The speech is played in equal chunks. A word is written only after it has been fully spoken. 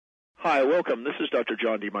Hi, welcome. This is Dr.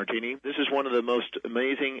 John DeMartini. This is one of the most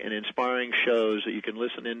amazing and inspiring shows that you can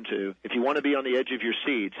listen into. If you want to be on the edge of your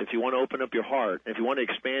seats, if you want to open up your heart, if you want to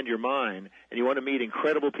expand your mind, and you want to meet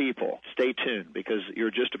incredible people, stay tuned because you're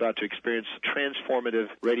just about to experience a transformative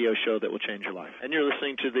radio show that will change your life. And you're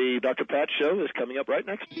listening to the Dr. Pat Show that's coming up right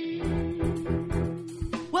next.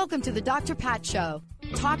 Welcome to the Dr. Pat Show.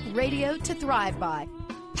 Talk radio to thrive by.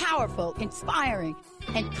 Powerful, inspiring,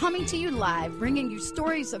 and coming to you live, bringing you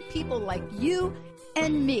stories of people like you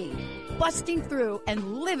and me, busting through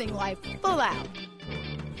and living life full out.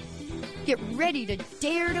 Get ready to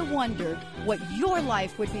dare to wonder what your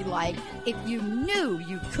life would be like if you knew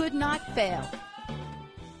you could not fail.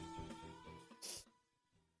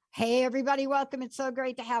 Hey, everybody, welcome. It's so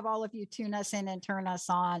great to have all of you tune us in and turn us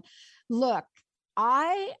on. Look,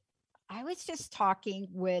 I was just talking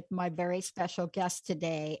with my very special guest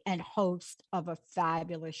today and host of a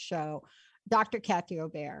fabulous show, Dr. Kathy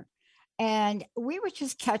Obear. And we were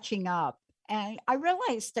just catching up. And I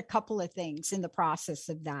realized a couple of things in the process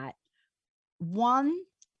of that. One,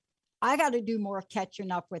 I got to do more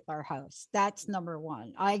catching up with our host. That's number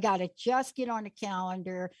one. I got to just get on the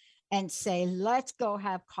calendar and say, let's go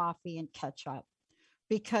have coffee and catch up.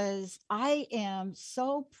 Because I am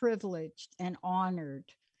so privileged and honored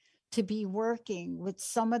to be working with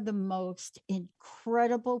some of the most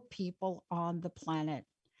incredible people on the planet.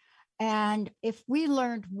 And if we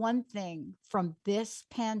learned one thing from this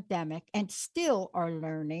pandemic and still are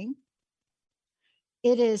learning,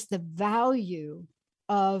 it is the value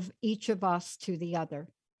of each of us to the other.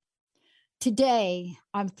 Today,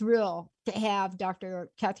 I'm thrilled to have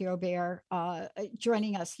Dr. Kathy Obear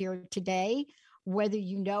joining us here today. Whether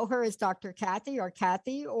you know her as Dr. Kathy,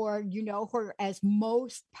 or you know her as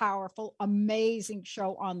most powerful, amazing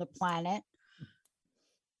show on the planet,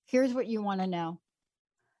 here's what you want to know.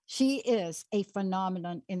 She is a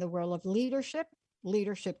phenomenon in the world of leadership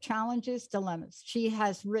challenges, dilemmas. She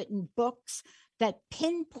has written books that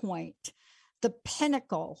pinpoint the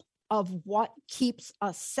pinnacle of what keeps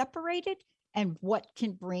us separated and what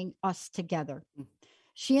can bring us together.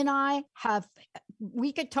 She and I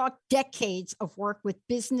we could talk decades of work with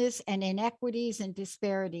business and inequities and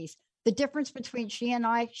disparities. The difference between she and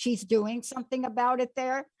I, she's doing something about it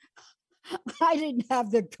there. I didn't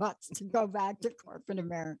have the guts to go back to corporate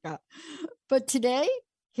America. But today,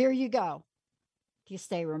 here you go. Do you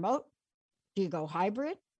stay remote? Do you go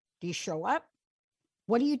hybrid? Do you show up?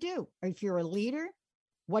 What do you do? Or if you're a leader,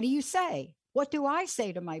 what do you say? What do I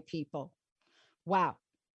say to my people? Wow.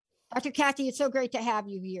 Dr. Kathy, it's so great to have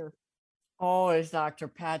you here. Always, Dr.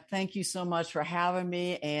 Pat. Thank you so much for having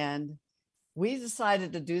me. And we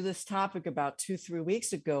decided to do this topic about 2-3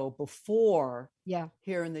 weeks ago before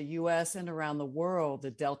here in the US and around the world, the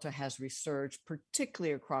Delta has resurged,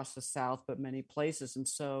 particularly across the South, but many places. And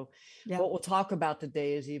so what we'll talk about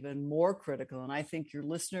today is even more critical. And I think your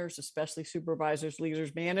listeners, especially supervisors,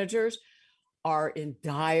 leaders, managers, are in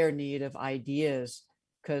dire need of ideas.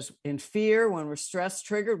 Because in fear, when we're stress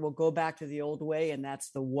triggered, we'll go back to the old way. And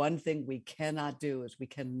that's the one thing we cannot do is we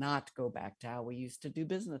cannot go back to how we used to do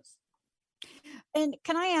business. And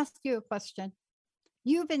can I ask you a question?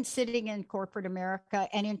 You've been sitting in corporate America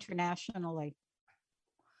and internationally.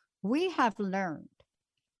 We have learned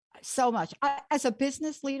so much. As a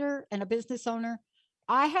business leader and a business owner,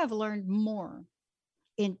 I have learned more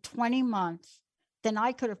in 20 months than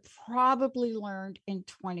I could have probably learned in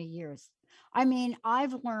 20 years. I mean,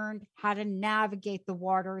 I've learned how to navigate the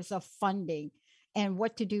waters of funding and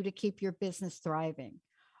what to do to keep your business thriving.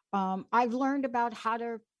 I've learned about how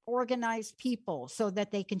to organize people so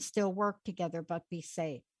that they can still work together but be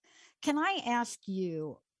safe. Can I ask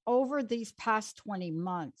you, over these past 20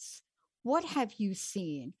 months, what have you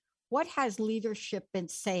seen? What has leadership been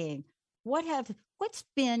saying? What's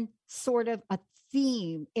been sort of a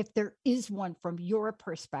theme, if there is one from your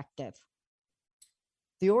perspective?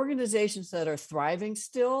 The organizations that are thriving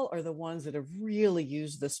still are the ones that have really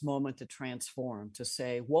used this moment to transform, to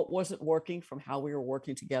say what wasn't working from how we were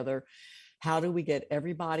working together. How do we get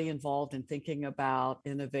everybody involved in thinking about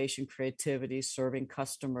innovation, creativity, serving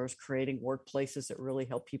customers, creating workplaces that really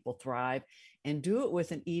help people thrive, and do it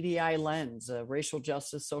with an EDI lens, a racial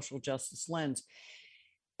justice, social justice lens.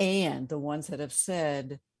 And the ones that have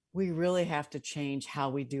said, we really have to change how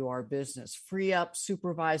we do our business, free up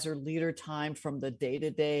supervisor leader time from the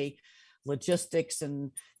day-to-day logistics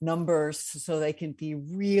and numbers so they can be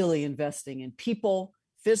really investing in people,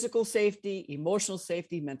 physical safety, emotional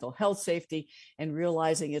safety, mental health safety, and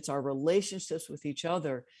realizing it's our relationships with each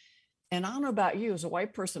other. And I don't know about you, as a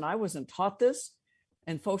white person, I wasn't taught this,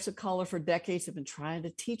 and folks of color for decades have been trying to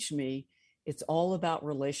teach me It's all about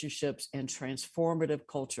relationships and transformative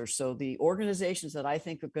culture. So the organizations that I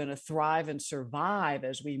think are going to thrive and survive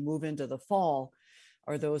as we move into the fall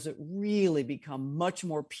are those that really become much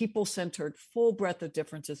more people-centered, full breadth of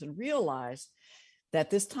differences, and realize that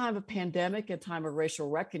this time of pandemic and time of racial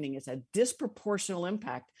reckoning is a disproportional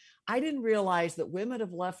impact. I didn't realize that women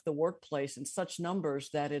have left the workplace in such numbers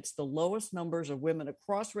that it's the lowest numbers of women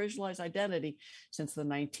across racialized identity since the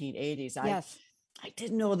 1980s. Yes. I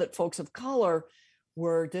didn't know that folks of color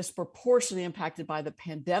were disproportionately impacted by the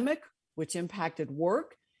pandemic, which impacted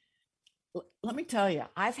work. Let me tell you,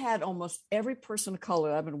 I've had almost every person of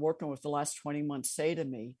color I've been working with the last 20 months say to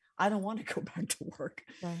me, I don't want to go back to work.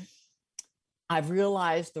 Right. I've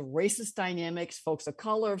realized the racist dynamics. Folks of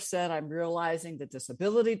color have said, I'm realizing the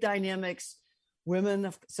disability dynamics. Women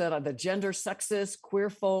have said, the gender sexist, queer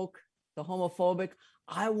folk, the homophobic.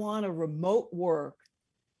 I want a remote work.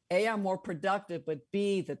 A, I'm more productive, but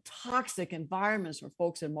B, the toxic environments for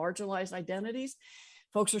folks in marginalized identities.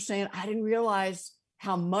 Folks are saying, I didn't realize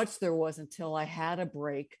how much there was until I had a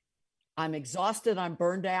break. I'm exhausted. I'm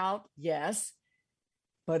burned out. Yes.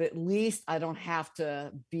 But at least I don't have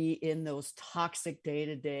to be in those toxic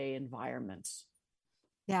day-to-day environments.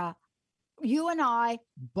 Yeah. You and I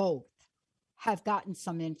both have gotten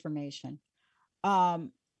some information.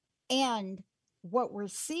 And what we're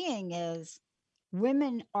seeing is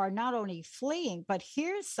women are not only fleeing, but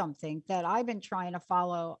here's something that I've been trying to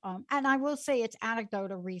follow. And I will say it's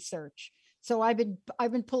anecdotal research. So I've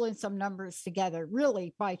been pulling some numbers together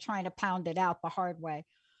really by trying to pound it out the hard way.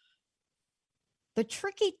 The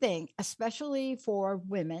tricky thing, especially for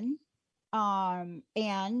women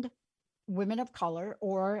and women of color,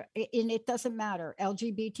 and it doesn't matter,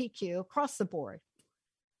 LGBTQ across the board,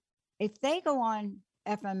 if they go on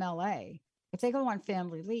FMLA, if they go on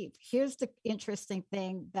family leave, here's the interesting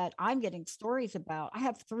thing that I'm getting stories about. I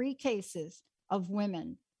have 3 cases of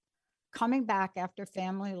women coming back after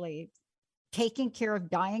family leave, taking care of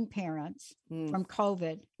dying parents from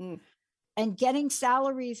COVID and getting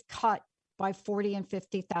salaries cut by $40,000 and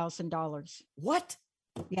 $50,000. What?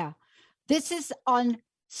 Yeah. This is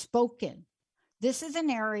unspoken. This is an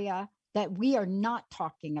area that we are not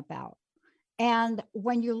talking about. And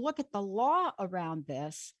when you look at the law around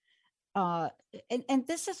this, and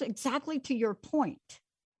this is exactly to your point,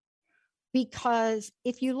 because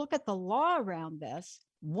if you look at the law around this,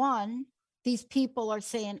 one, these people are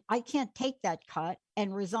saying, I can't take that cut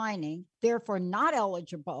and resigning, therefore not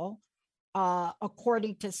eligible,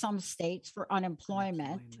 according to some states for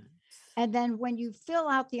unemployment. And then when you fill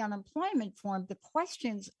out the unemployment form, the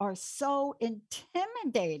questions are so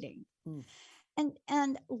intimidating.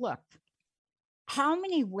 And look, how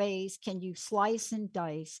many ways can you slice and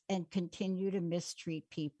dice and continue to mistreat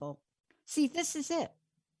people? See, this is it.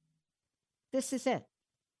 This is it.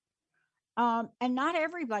 And not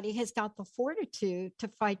everybody has got the fortitude to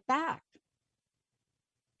fight back.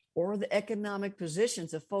 Or the economic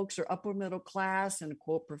positions. If folks are upper middle class and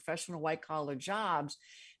quote professional white collar jobs,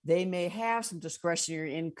 they may have some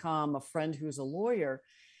discretionary income, a friend who's a lawyer.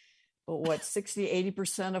 But what 60,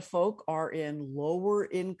 80% of folk are in lower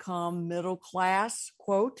income, middle class,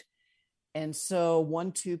 quote. And so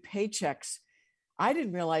 1-2 paychecks. I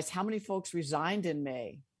didn't realize how many folks resigned in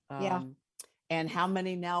May. And how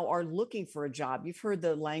many now are looking for a job. You've heard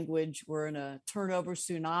the language, we're in a turnover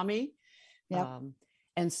tsunami. Yep.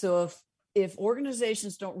 And so if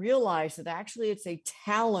organizations don't realize that actually it's a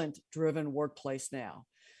talent-driven workplace now,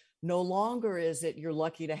 no longer is it you're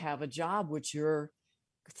lucky to have a job, which you're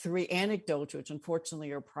 3 anecdotes, which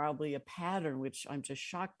unfortunately are probably a pattern, which I'm just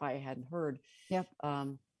shocked by, I hadn't heard. Yep.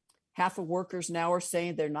 Half of workers now are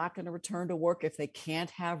saying they're not going to return to work if they can't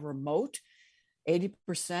have remote.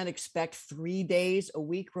 80% expect 3 days a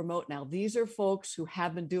week remote. Now, these are folks who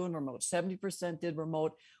have been doing remote. 70% did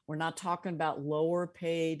remote. We're not talking about lower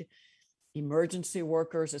paid emergency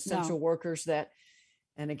workers, essential workers that,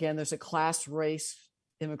 and again, there's a class race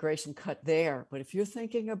immigration cut there. But if you're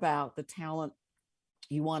thinking about the talent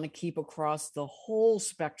you want to keep across the whole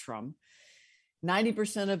spectrum,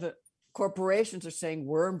 90% of corporations are saying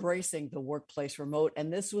we're embracing the workplace remote.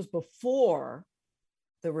 And this was before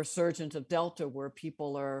the resurgence of Delta, where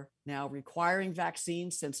people are now requiring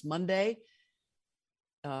vaccines since Monday.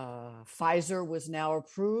 Pfizer was now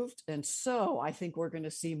approved. And so I think we're going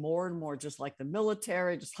to see more and more, just like the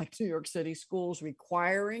military, just like New York City schools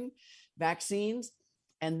requiring vaccines.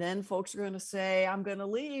 And then folks are going to say, I'm going to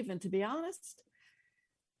leave. And to be honest,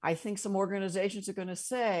 I think some organizations are going to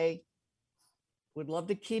say, would love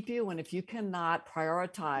to keep you. And if you cannot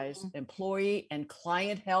prioritize employee and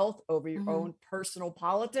client health over your own personal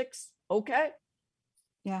politics, okay.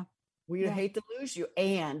 Yeah. We hate to lose you.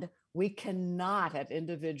 And We cannot have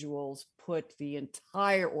individuals put the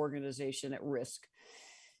entire organization at risk,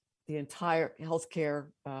 the entire healthcare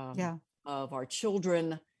of our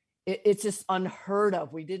children. It's just unheard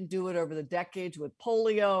of. We didn't do it over the decades with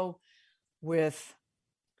polio, with,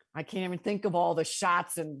 I can't even think of all the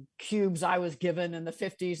shots and cubes I was given in the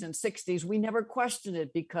 50s and 60s. We never questioned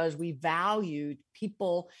it because we valued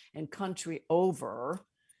people and country over.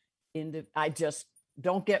 I just,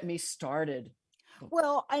 don't get me started.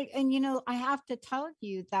 Well, I have to tell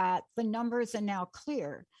you that the numbers are now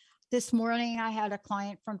clear. This morning, I had a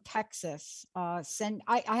client from Texas I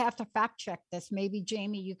have to fact check this. Maybe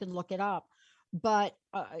Jamie, you can look it up. But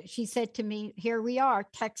she said to me, here we are,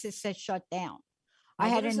 Texas has shut down. Now, I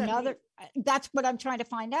had another, that's what I'm trying to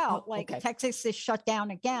find out. Texas is shut down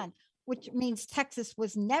again, which means Texas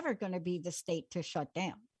was never going to be the state to shut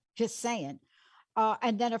down. Just saying.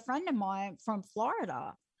 And then a friend of mine from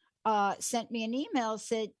Florida sent me an email,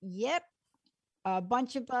 said, yep, a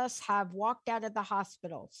bunch of us have walked out of the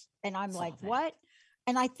hospitals. And I'm like, what?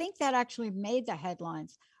 And I think that actually made the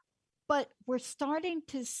headlines. But we're starting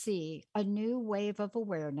to see a new wave of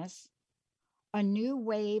awareness, a new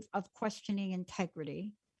wave of questioning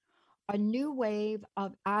integrity, a new wave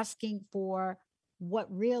of asking for what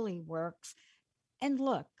really works. And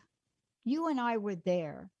look, you and I were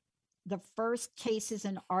there. The first cases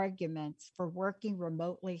and arguments for working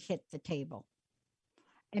remotely hit the table.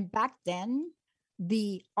 And back then,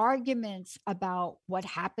 the arguments about what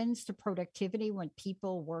happens to productivity when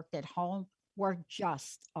people worked at home were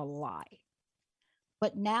just a lie.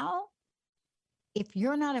 But now, if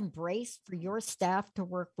you're not embraced for your staff to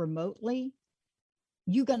work remotely,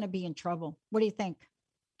 you're going to be in trouble. What do you think?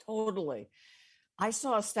 Totally. I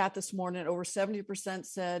saw a stat this morning, over 70%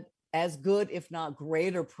 said as good, if not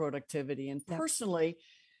greater productivity. And personally,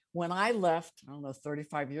 when I left, I don't know,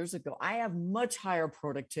 35 years ago, I have much higher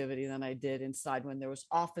productivity than I did inside when there was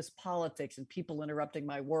office politics and people interrupting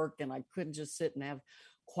my work and I couldn't just sit and have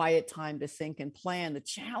quiet time to think and plan. The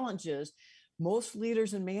challenge is most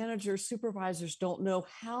leaders and managers, supervisors don't know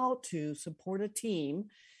how to support a team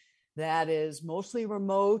that is mostly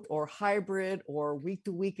remote or hybrid or week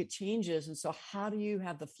to week it changes. And so how do you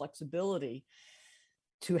have the flexibility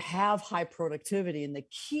to have high productivity? And the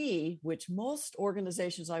key, which most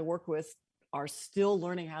organizations I work with are still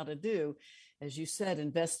learning how to do, as you said,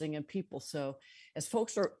 investing in people. So as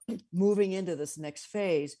folks are moving into this next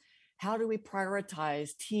phase, how do we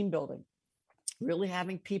prioritize team building? Really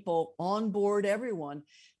having people on board, everyone,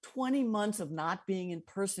 20 months of not being in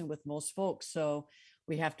person with most folks. So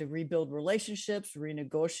we have to rebuild relationships,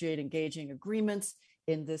 renegotiate engaging agreements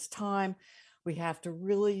in this time. We have to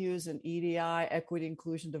really use an EDI, equity,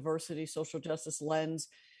 inclusion, diversity, social justice lens.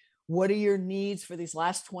 What are your needs for these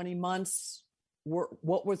last 20 months?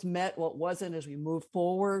 What was met? What wasn't as we move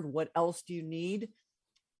forward? What else do you need?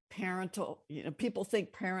 Parental, people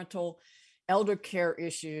think parental elder care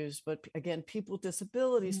issues, but again, people with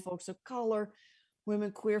disabilities, folks of color,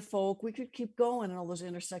 women, queer folk, we could keep going and all those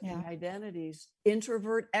intersecting identities,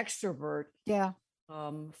 introvert, extrovert,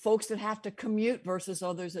 folks that have to commute versus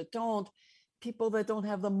others that don't. People that don't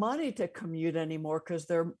have the money to commute anymore because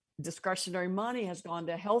their discretionary money has gone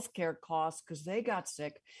to healthcare costs because they got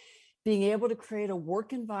sick. Being able to create a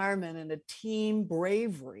work environment and a team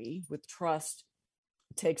bravery with trust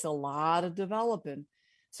takes a lot of development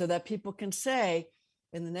so that people can say,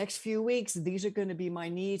 in the next few weeks, these are going to be my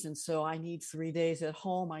needs. And so I need 3 days at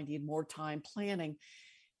home. I need more time planning.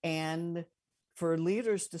 And for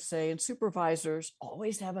leaders to say, and supervisors,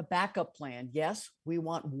 always have a backup plan. Yes, we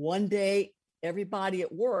want 1 day everybody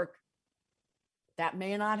at work. That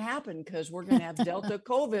may not happen because we're going to have Delta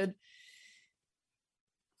COVID.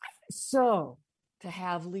 So to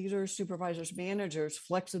have leaders, supervisors, managers,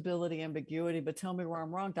 flexibility, ambiguity, but tell me where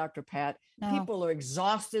I'm wrong, Dr. Pat. No. People are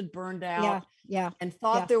exhausted, burned out, and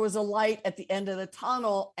thought there was a light at the end of the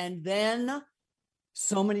tunnel. And then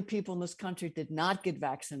so many people in this country did not get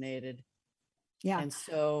vaccinated. And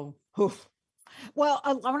so, well,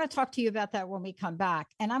 I want to talk to you about that when we come back.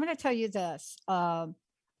 And I'm going to tell you this.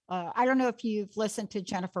 I don't know if you've listened to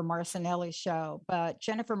Jennifer Marcinelli's show, but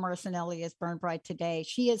Jennifer Marcinelli is Burn Bright Today.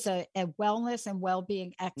 She is a wellness and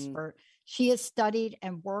well-being expert. She has studied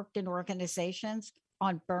and worked in organizations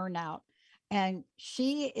on burnout. And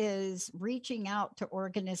she is reaching out to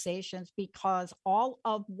organizations because all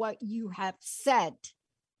of what you have said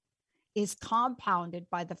is compounded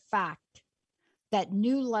by the fact that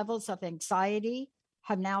new levels of anxiety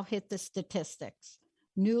have now hit the statistics,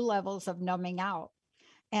 new levels of numbing out.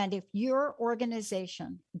 And if your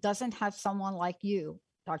organization doesn't have someone like you,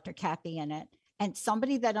 Dr. Kathy, in it, and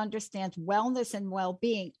somebody that understands wellness and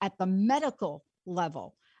well-being at the medical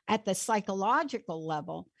level, at the psychological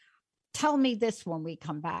level, tell me this when we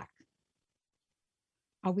come back.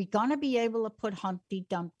 Are we going to be able to put Humpty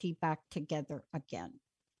Dumpty back together again?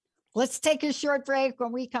 Let's take a short break.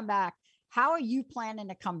 When we come back, how are you planning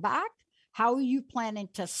to come back? How are you planning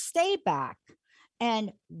to stay back?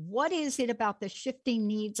 And what is it about the shifting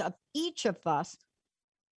needs of each of us?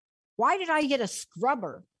 Why did I get a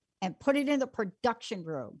scrubber and put it in the production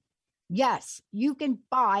room? Yes, you can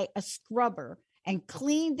buy a scrubber and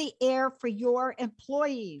clean the air for your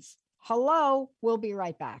employees. Hello, we'll be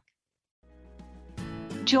right back.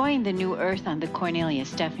 Join the new earth on the Cornelia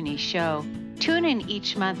Stephanie Show. Tune in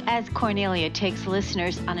each month as Cornelia takes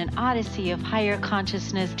listeners on an odyssey of higher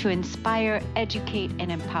consciousness to inspire, educate,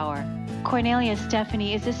 and empower. Cornelia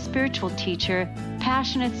Stephanie is a spiritual teacher,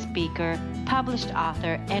 passionate speaker, published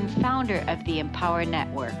author, and founder of the Empower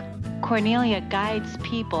Network. Cornelia guides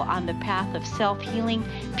people on the path of self-healing,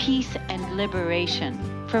 peace, and liberation.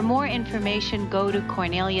 For more information, go to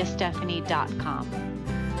corneliastephanie.com.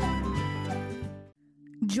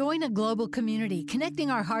 Join a global community connecting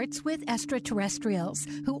our hearts with extraterrestrials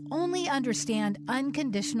who only understand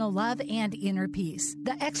unconditional love and inner peace.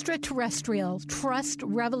 The Extraterrestrial Trust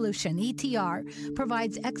Revolution, ETR,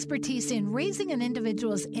 provides expertise in raising an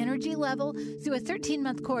individual's energy level through a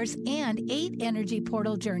 13-month course and 8 energy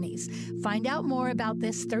portal journeys. Find out more about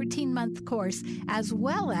this 13-month course as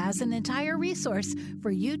well as an entire resource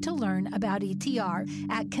for you to learn about ETR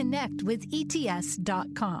at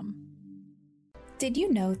connectwithets.com. Did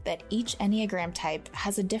you know that each Enneagram type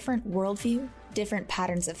has a different worldview, different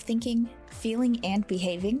patterns of thinking, feeling, and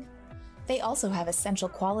behaving? They also have essential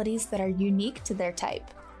qualities that are unique to their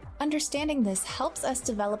type. Understanding this helps us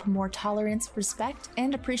develop more tolerance, respect,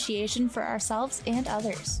 and appreciation for ourselves and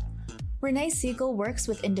others. Renee Siegel works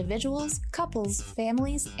with individuals, couples,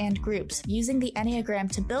 families, and groups using the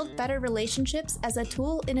Enneagram to build better relationships as a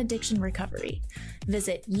tool in addiction recovery.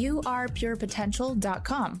 Visit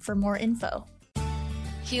yourpurepotential.com for more info.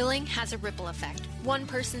 Healing has a ripple effect. One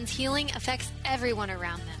person's healing affects everyone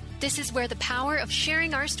around them. This is where the power of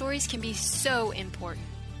sharing our stories can be so important.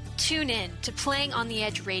 Tune in to Playing on the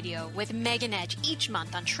Edge Radio with Megan Edge each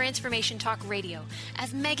month on Transformation Talk Radio,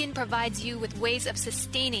 as Megan provides you with ways of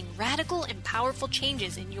sustaining radical and powerful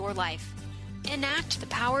changes in your life. Enact the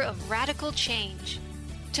power of radical change.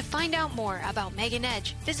 To find out more about Megan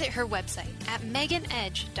Edge, visit her website at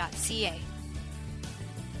meganedge.ca.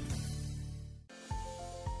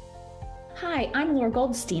 Hi, I'm Laura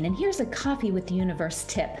Goldstein, and here's a Coffee with the Universe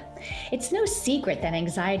tip. It's no secret that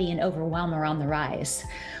anxiety and overwhelm are on the rise.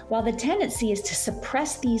 While the tendency is to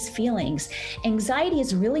suppress these feelings, anxiety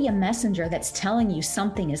is really a messenger that's telling you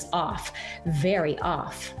something is off, very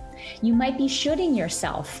off. You might be shooting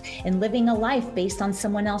yourself and living a life based on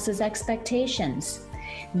someone else's expectations.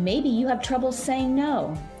 Maybe you have trouble saying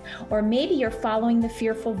no. Or maybe you're following the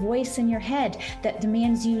fearful voice in your head that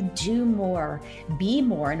demands you do more, be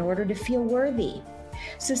more in order to feel worthy.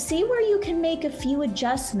 So see where you can make a few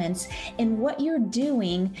adjustments in what you're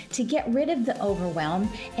doing to get rid of the overwhelm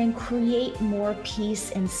and create more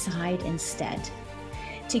peace inside instead.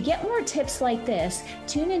 To get more tips like this,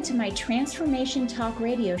 tune into my Transformation Talk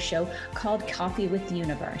radio show called Coffee with the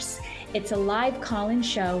Universe. It's a live call-in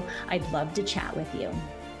show. I'd love to chat with you.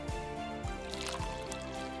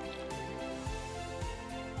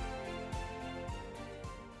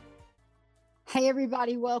 Hey,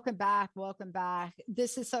 everybody. Welcome back. Welcome back.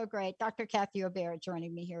 This is so great. Dr. Kathy Obear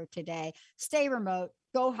joining me here today. Stay remote,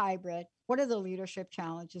 go hybrid. What are the leadership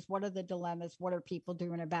challenges? What are the dilemmas? What are people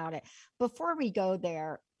doing about it? Before we go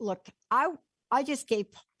there, look, I just gave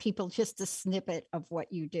people just a snippet of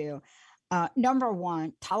what you do. Number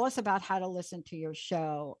one, tell us about how to listen to your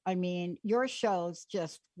show. I mean, your shows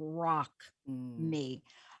just rock me.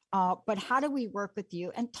 But how do we work with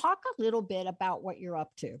you? And talk a little bit about what you're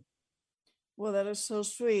up to. Well, that is so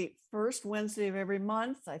sweet. First Wednesday of every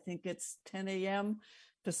month, I think it's 10 a.m.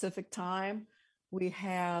 Pacific time. We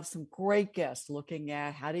have some great guests looking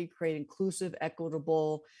at how do you create inclusive,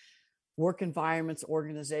 equitable work environments,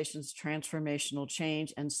 organizations, transformational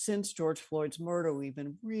change. And since George Floyd's murder, we've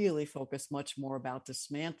been really focused much more about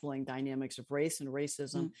dismantling dynamics of race and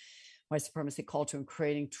racism, white supremacy culture, and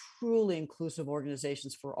creating truly inclusive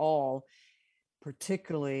organizations for all,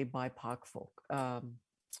 particularly BIPOC folk.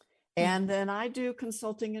 And then I do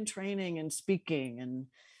consulting and training and speaking and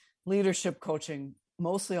leadership coaching,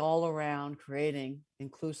 mostly all around creating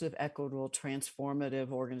inclusive, equitable,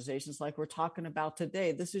 transformative organizations like we're talking about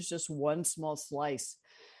today. This is just one small slice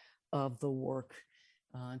of the work.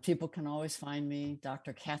 People can always find me,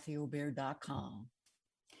 drkathyobear.com.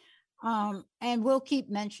 And we'll keep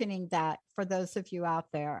mentioning that for those of you out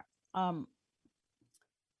there.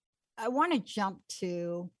 I want to jump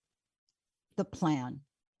to the plan.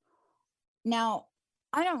 Now,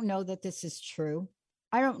 I don't know that this is true.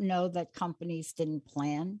 I don't know that companies didn't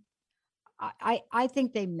plan. I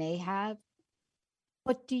think they may have.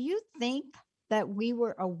 But do you think that we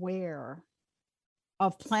were aware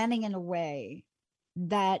of planning in a way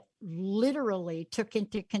that literally took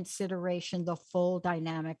into consideration the full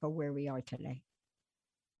dynamic of where we are today?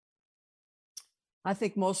 I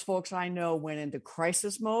think most folks I know went into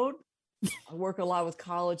crisis mode. I work a lot with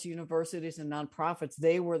college, universities, and nonprofits.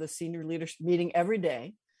 They were the senior leadership meeting every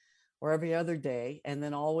day or every other day, and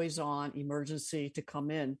then always on emergency to come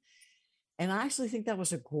in. And I actually think that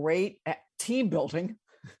was a great team building,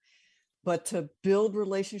 but to build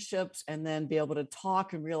relationships and then be able to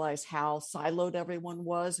talk and realize how siloed everyone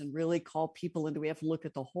was and really call people into, we have to look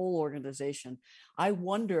at the whole organization. I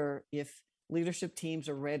wonder if leadership teams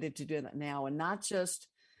are ready to do that now, and not just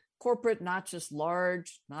corporate, not just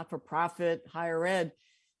large, not-for-profit, higher ed,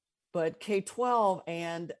 but K-12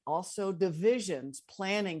 and also divisions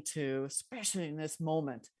planning to, especially in this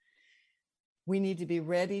moment, we need to be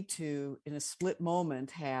ready to, in a split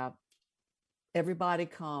moment, have everybody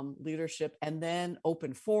come, leadership, and then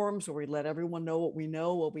open forums where we let everyone know, what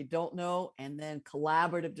we don't know, and then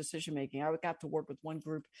collaborative decision-making. I got to work with one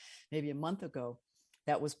group maybe a month ago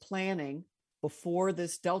that was planning before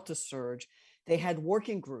this Delta surge. They had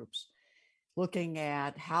working groups looking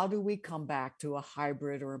at how do we come back to a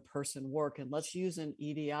hybrid or in-person work, and let's use an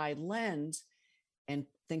EDI lens and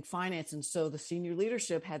think finance. And so the senior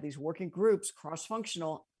leadership had these working groups,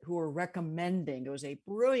 cross-functional, who were recommending. It was a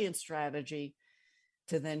brilliant strategy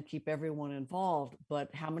to then keep everyone involved.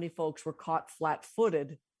 But how many folks were caught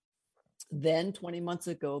flat-footed then 20 months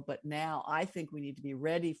ago? But now I think we need to be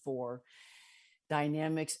ready for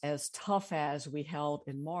dynamics as tough as we held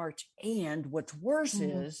in March. And what's worse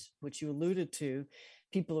is, which you alluded to,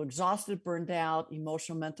 people are exhausted, burned out,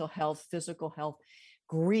 emotional, mental health, physical health,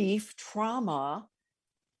 grief, trauma.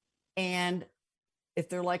 And if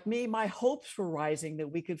they're like me, my hopes were rising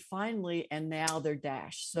that we could finally, and now they're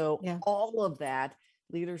dashed. So all of that,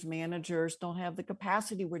 leaders, managers don't have the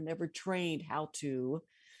capacity. We're never trained how to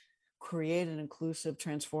create an inclusive,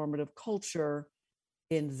 transformative culture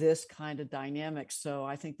in this kind of dynamic. So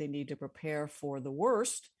I think they need to prepare for the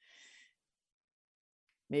worst,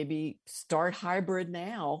 maybe start hybrid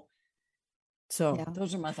now. So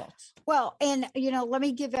those are my thoughts. Well, and, let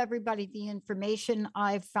me give everybody the information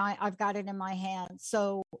I've got it in my hand.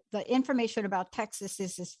 So the information about Texas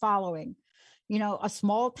is as following. A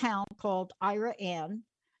small town called Iraan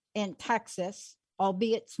in Texas,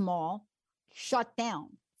 albeit small, shut down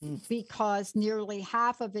because nearly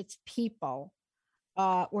half of its people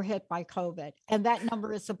were hit by COVID, and that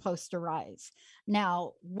number is supposed to rise.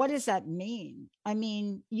 Now, what does that mean? I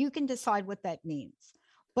mean, you can decide what that means,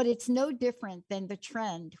 but it's no different than the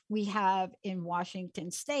trend we have in Washington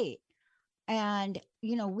State. And,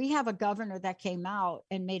 we have a governor that came out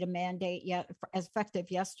and made a mandate as effective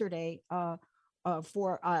yesterday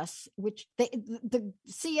for us, which the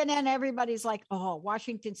CNN, everybody's like, oh,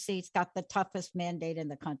 Washington State's got the toughest mandate in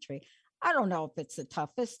the country. I don't know if it's the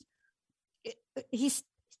toughest. He's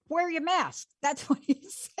wear your mask. That's what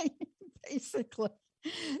he's saying, basically.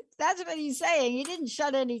 That's what he's saying. He didn't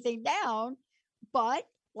shut anything down, but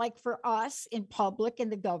like for us in public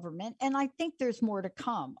and the government, and I think there's more to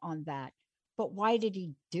come on that. But why did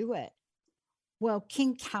he do it? Well,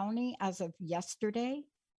 King County, as of yesterday,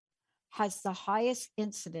 has the highest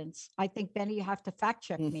incidence. I think, Benny, you have to fact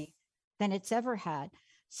check me, than it's ever had.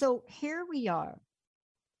 So here we are.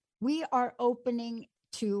 We are opening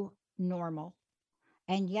to normal.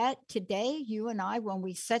 And yet today, you and I, when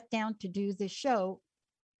we sat down to do the show,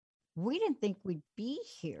 we didn't think we'd be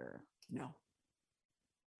here. No.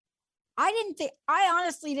 I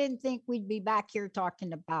honestly didn't think we'd be back here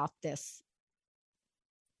talking about this.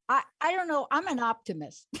 I don't know. I'm an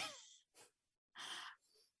optimist.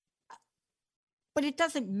 But it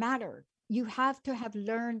doesn't matter. You have to have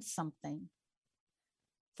learned something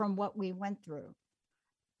from what we went through.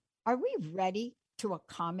 Are we ready to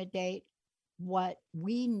accommodate what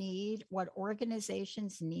we need, what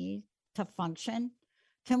organizations need to function?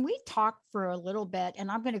 Can we talk for a little bit?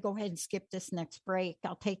 And I'm going to go ahead and skip this next break.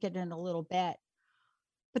 I'll take it in a little bit.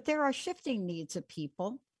 But there are shifting needs of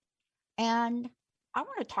people. And I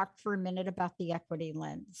want to talk for a minute about the equity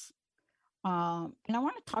lens. And I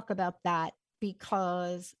want to talk about that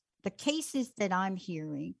because the cases that I'm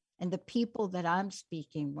hearing and the people that I'm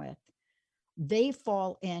speaking with, they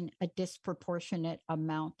fall in a disproportionate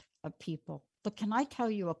amount of people. But can I tell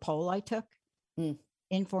you a poll I took?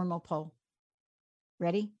 Informal poll.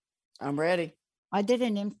 Ready? I'm ready. I did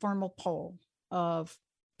an informal poll of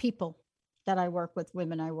people that I work with,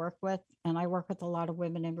 women I work with, and I work with a lot of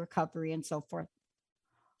women in recovery and so forth.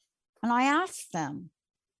 And I asked them,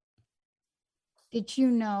 did you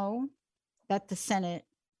know that the Senate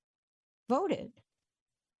voted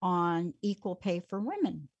on equal pay for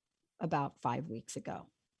women about 5 weeks ago?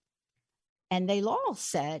 And they all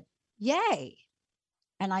said, yay.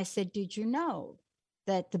 And I said, did you know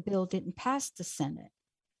that the bill didn't pass the Senate?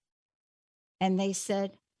 And they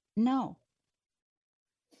said, no.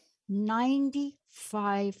 95%.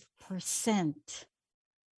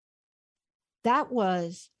 That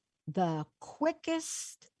was the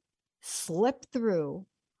quickest slip through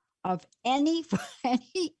of any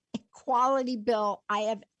equality bill I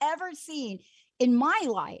have ever seen in my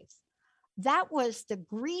life. That was the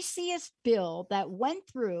greasiest bill that went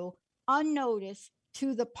through unnoticed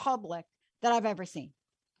to the public that I've ever seen.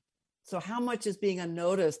 So how much is being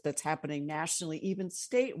unnoticed that's happening nationally, even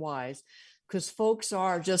state-wise? Because folks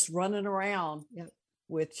are just running around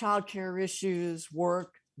with childcare issues,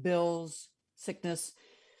 work, bills, sickness.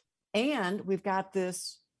 And we've got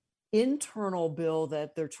this internal bill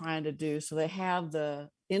that they're trying to do. So they have the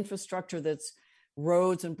infrastructure that's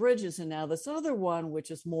roads and bridges. And now this other one,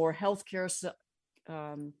 which is more healthcare,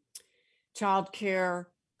 childcare,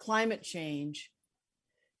 climate change.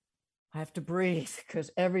 I have to breathe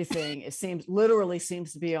because everything literally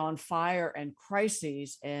seems to be on fire and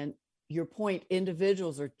crises. And your point,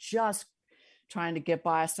 individuals are just trying to get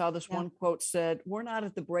by. I saw this one quote said, we're not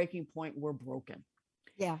at the breaking point, we're broken.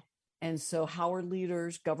 Yeah. And so how are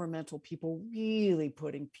leaders, governmental people really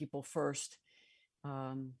putting people first?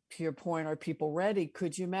 To your point, are people ready?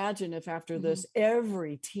 Could you imagine if after this,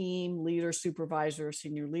 every team leader, supervisor,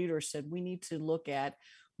 senior leader said, we need to look at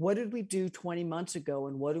what did we do 20 months ago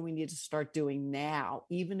and what do we need to start doing now?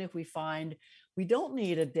 Even if we find we don't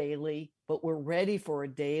need a daily, but we're ready for a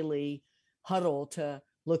daily huddle to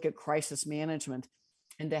look at crisis management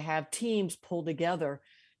and to have teams pull together.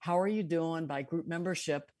 How are you doing by group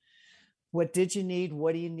membership? What did you need?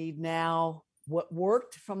 What do you need now? What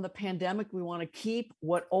worked from the pandemic we want to keep?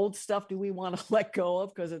 What old stuff do we want to let go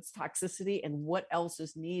of because it's toxicity? And what else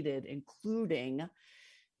is needed, including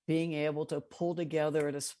being able to pull together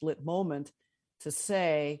at a split moment to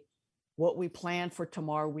say what we plan for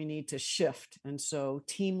tomorrow, we need to shift. And so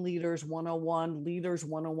team leaders 101, leaders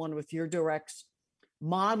 101 with your directs,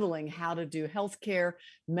 modeling how to do healthcare,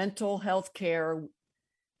 mental health care,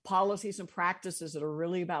 policies and practices that are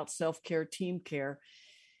really about self-care, team care,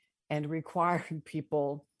 and requiring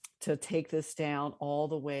people to take this down all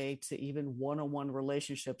the way to even one-on-one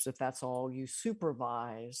relationships. If that's all you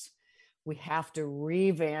supervise, we have to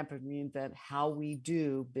revamp and reinvent how we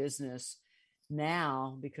do business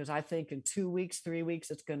now, because I think in 2 weeks, 3 weeks,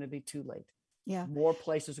 it's going to be too late. Yeah. More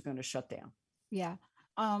places are going to shut down. Yeah.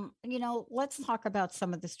 Let's talk about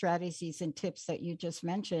some of the strategies and tips that you just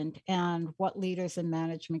mentioned and what leaders and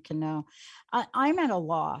management can know. I'm at a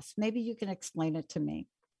loss. Maybe you can explain it to me.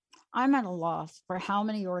 I'm at a loss for how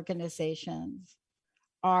many organizations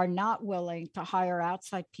are not willing to hire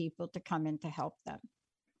outside people to come in to help them.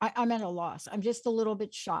 I'm at a loss. I'm just a little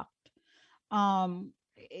bit shocked. And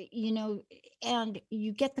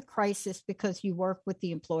you get the crisis because you work with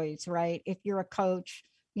the employees, right? If you're a coach,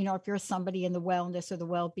 if you're somebody in the wellness or the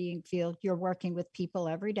well-being field, you're working with people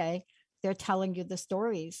every day. They're telling you the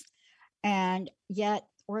stories. And yet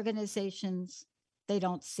organizations, they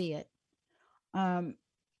don't see it.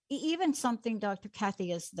 Even something, Dr.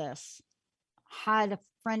 Kathy, is this. Had a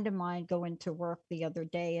friend of mine go into work the other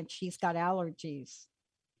day and she's got allergies.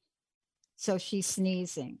 So she's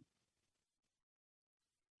sneezing,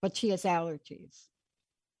 but she has allergies.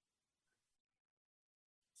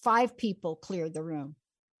 5 people cleared the room.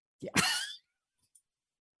 Yeah.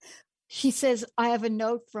 She says, I have a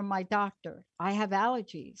note from my doctor. I have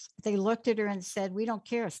allergies. They looked at her and said, we don't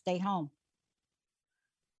care. Stay home.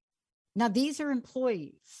 Now, these are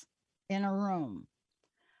employees in a room.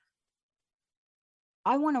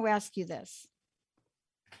 I want to ask you this.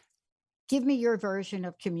 Give me your version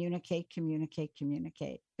of communicate.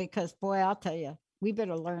 Because boy, I'll tell you, we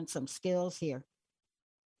better learn some skills here.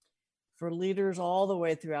 For leaders all the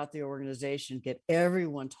way throughout the organization, get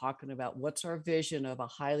everyone talking about what's our vision of a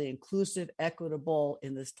highly inclusive, equitable,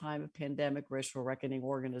 in this time of pandemic, racial reckoning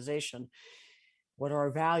organization. What are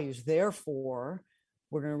our values? Therefore,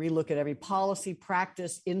 we're going to relook at every policy,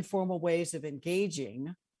 practice, informal ways of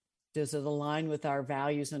engaging. Does it align with our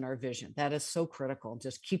values and our vision? That is so critical.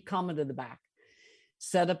 Just keep coming to the back.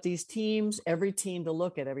 Set up these teams, every team to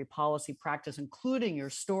look at every policy practice, including your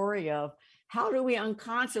story of how do we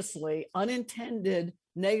unconsciously, unintended,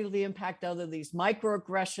 negatively impact other these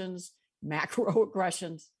microaggressions,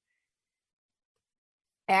 macroaggressions.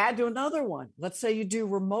 Add to another one. Let's say you do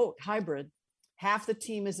remote hybrid. Half the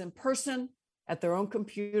team is in person at their own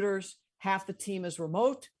computers. Half the team is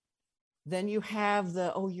remote. Then you have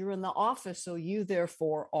you're in the office, so you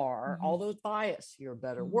therefore are all those bias. You're a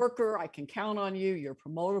better worker. I can count on you. You're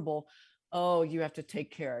promotable. Oh, you have to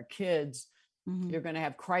take care of kids. You're going to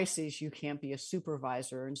have crises. You can't be a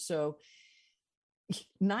supervisor. And so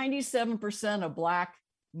 97% of Black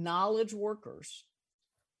knowledge workers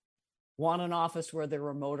want an office where they're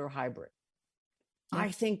remote or hybrid.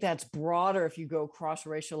 I think that's broader if you go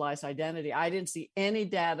cross-racialized identity. I didn't see any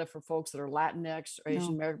data for folks that are Latinx or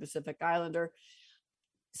Asian American Pacific Islander.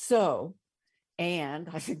 So, and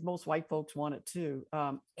I think most white folks want it too.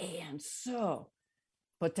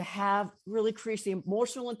 But to have really increase the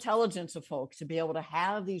emotional intelligence of folks to be able to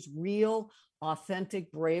have these real,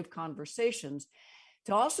 authentic, brave conversations,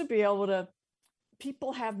 to also be able to,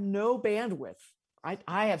 people have no bandwidth.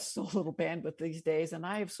 I have so little bandwidth these days, and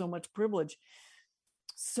I have so much privilege.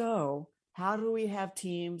 So how do we have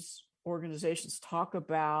teams, organizations talk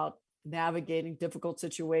about navigating difficult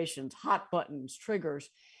situations, hot buttons, triggers,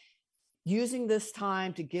 using this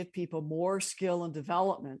time to give people more skill and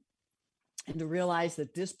development, and to realize the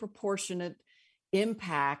disproportionate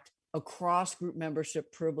impact across group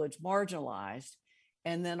membership, privilege, marginalized,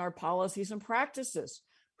 and then our policies and practices,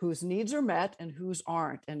 whose needs are met and whose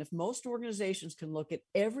aren't. And if most organizations can look at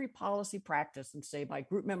every policy practice and say by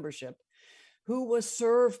group membership, who was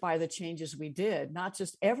served by the changes we did, not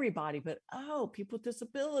just everybody, but people with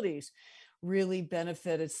disabilities really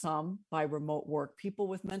benefited, some by remote work. People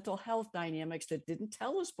with mental health dynamics that didn't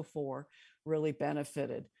tell us before really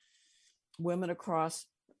benefited. Women across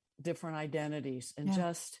different identities, and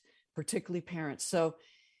just particularly parents. So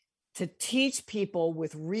to teach people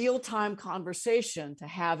with real-time conversation to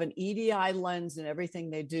have an EDI lens in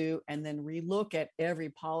everything they do, and then relook at every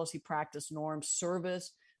policy, practice, norm,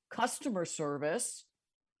 service, customer service,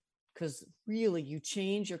 because really you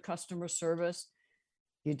change your customer service.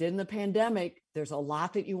 You did in the pandemic. There's a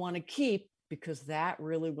lot that you want to keep, because that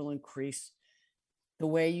really will increase the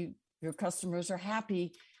way your customers are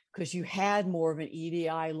happy, because you had more of an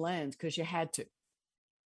EDI lens, because you had to.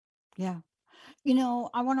 Yeah. You know,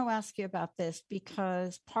 I want to ask you about this,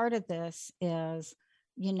 because part of this is,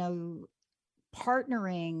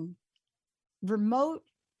 partnering. Remote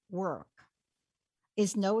work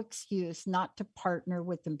is no excuse not to partner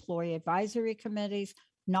with employee advisory committees,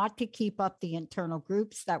 not to keep up the internal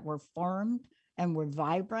groups that were formed and were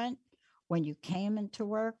vibrant when you came into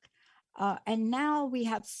work. And now we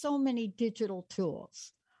have so many digital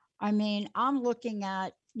tools. I mean, I'm looking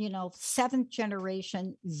at, 7th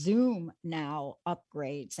generation Zoom now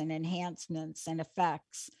upgrades and enhancements and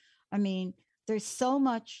effects. I mean, there's so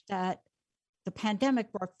much that the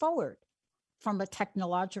pandemic brought forward from a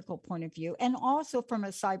technological point of view, and also from a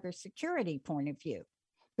cybersecurity point of view,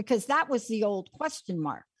 because that was the old question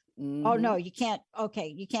mark. Oh no, you can't. Okay,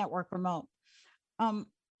 you can't work remote.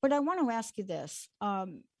 But I want to ask you this: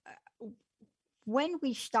 when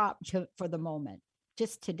we stop for the moment,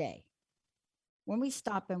 just today, when we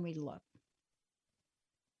stop and we look,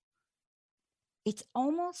 it's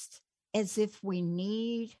almost as if we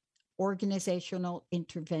need organizational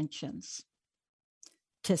interventions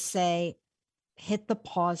to say, hit the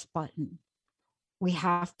pause button. We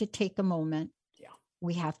have to take a moment. Yeah.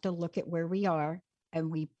 We have to look at where we are, and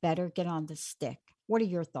we better get on the stick. What are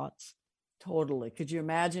your thoughts? Totally. Could you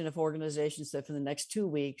imagine if organizations said for the next 2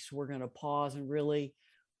 weeks, we're going to pause and really,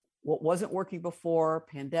 what wasn't working before,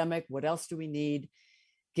 pandemic, what else do we need?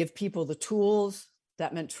 Give people the tools.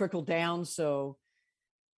 That meant trickle down. So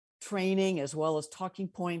training as well as talking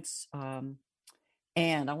points.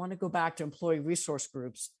 And I want to go back to employee resource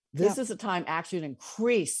groups. This is a time actually to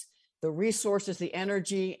increase the resources, the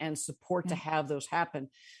energy, and support to have those happen.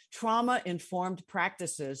 Trauma-informed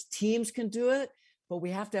practices, teams can do it, but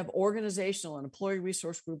we have to have organizational and employee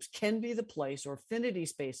resource groups can be the place, or affinity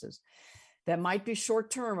spaces that might be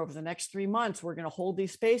short-term. Over the next 3 months, we're going to hold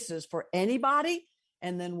these spaces for anybody,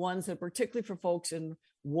 and then ones that particularly for folks in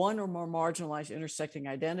one or more marginalized intersecting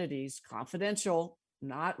identities, confidential,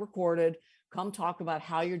 not recorded. Come talk about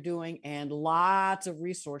how you're doing, and lots of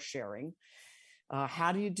resource sharing.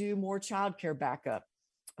 How do you do more childcare backup,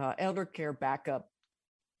 elder care backup,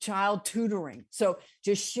 child tutoring? So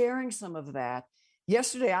just sharing some of that.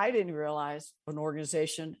 Yesterday, I didn't realize an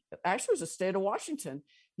organization, actually it was the state of Washington,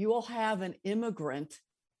 you will have an immigrant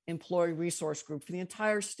employee resource group for the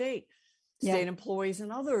entire state. State employees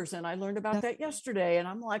and others. And I learned about that yesterday. And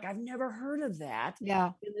I'm like, I've never heard of that.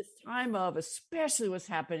 Yeah. In this time of, especially what's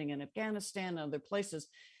happening in Afghanistan and other places,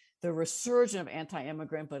 the resurgence of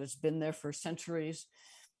anti-immigrant, but it's been there for centuries.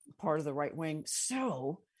 part of the right wing.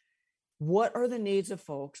 So what are the needs of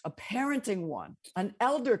folks? A parenting one, an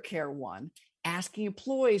elder care one, asking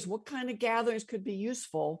employees what kind of gatherings could be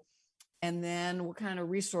useful. And then what kind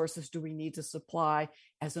of resources do we need to supply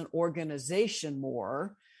as an organization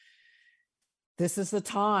more? This is the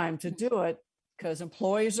time to do it because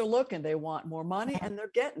employees are looking, they want more money and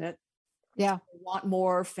they're getting it. Yeah. They want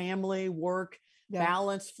more family, work,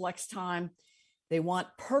 balance, flex time. They want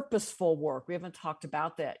purposeful work. We haven't talked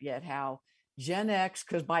about that yet, how Gen X,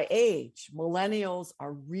 because by age, millennials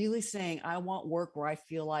are really saying, I want work where I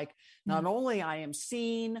feel like not only I am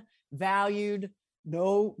seen, valued,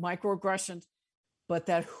 no microaggressions, but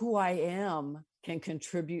that who I am can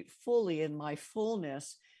contribute fully in my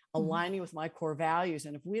fullness, aligning with my core values.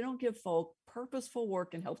 And if we don't give folk purposeful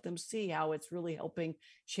work and help them see how it's really helping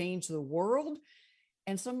change the world,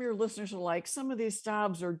 and some of your listeners are like, some of these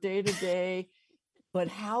jobs are day to day, but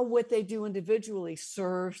how what they do individually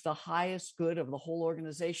serves the highest good of the whole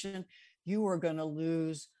organization, you are going to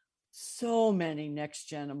lose so many next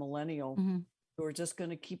gen and millennial who are just going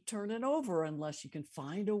to keep turning over unless you can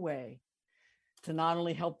find a way to not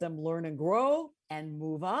only help them learn and grow and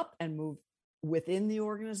move up and move within the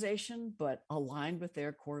organization, but aligned with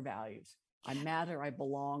their core values. I matter, I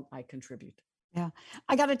belong, I contribute. Yeah.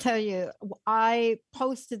 I got to tell you, I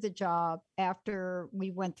posted the job after we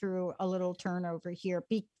went through a little turnover here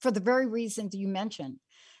for the very reasons you mentioned.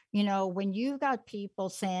 You know, when you got people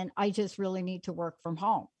saying, I just really need to work from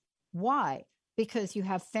home. Why? Because you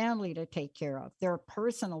have family to take care of. There are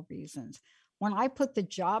personal reasons. When I put the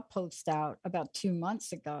job post out about 2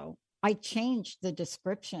 months ago, I changed the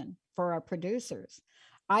description for our producers.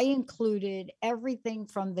 I included everything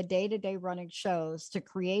from the day-to-day running shows to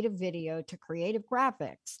creative video to creative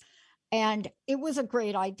graphics. And it was a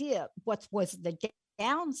great idea. What was the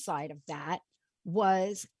downside of that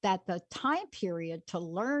was that the time period to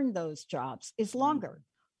learn those jobs is longer.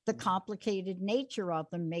 The complicated nature of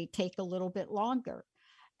them may take a little bit longer.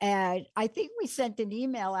 And I think we sent an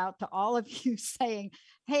email out to all of you saying,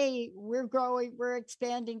 hey, we're growing, we're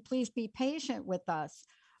expanding, please be patient with us.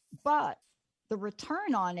 But the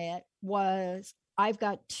return on it was, I've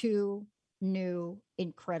got 2 new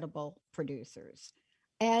incredible producers,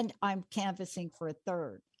 and I'm canvassing for a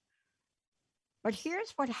 3rd. But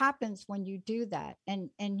here's what happens when you do that. And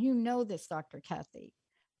you know this, Dr. Kathy.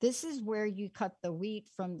 This is where you cut the wheat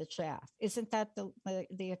from the chaff. Isn't that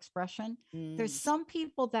the expression? There's some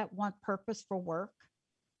people that want purposeful work,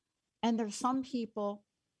 and there's some people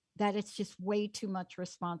that it's just way too much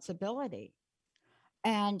responsibility.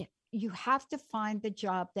 And you have to find the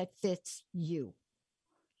job that fits you.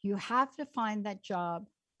 You have to find that job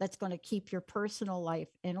that's going to keep your personal life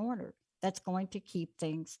in order, that's going to keep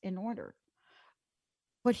things in order.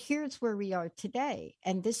 But here's where we are today.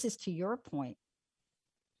 And this is to your point.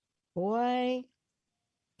 Boy,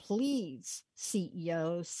 please,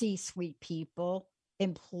 CEOs, C-suite people,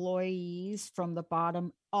 employees from the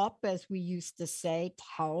bottom up, as we used to say,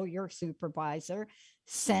 tell your supervisor,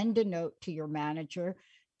 send a note to your manager,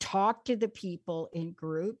 talk to the people in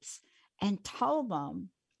groups and tell them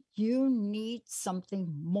you need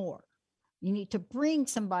something more. You need to bring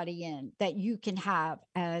somebody in that you can have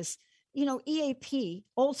as, you know, EAP,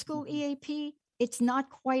 old school EAP. It's not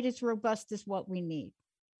quite as robust as what we need.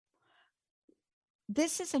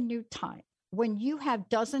 This is a new time. When you have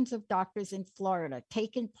dozens of doctors in Florida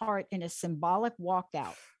taking part in a symbolic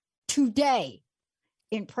walkout today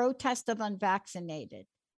in protest of unvaccinated,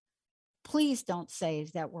 please don't say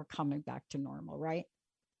that we're coming back to normal, right?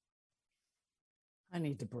 I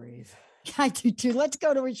need to breathe. I do too. Let's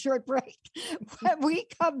go to a short break. When we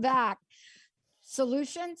come back,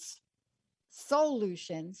 solutions.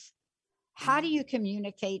 How do you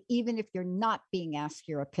communicate even if you're not being asked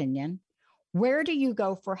your opinion? Where do you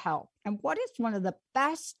go for help? And what is one of the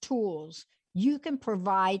best tools you can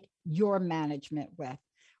provide your management with?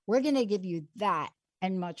 We're going to give you that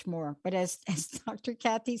and much more. But as Dr.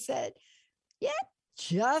 Kathy said,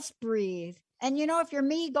 just breathe. And you know, if you're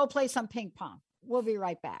me, go play some ping pong. We'll be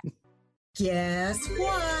right back. Guess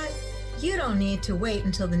what? You don't need to wait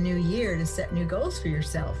until the new year to set new goals for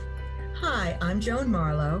yourself. Hi, I'm Joan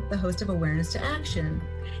Marlowe, the host of Awareness to Action,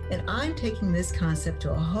 and I'm taking this concept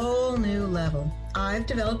to a whole new level. I've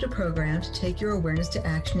developed a program to take your awareness to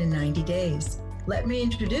action in 90 days. Let me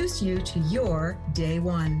introduce you to your Day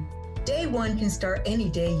One. Day One can start any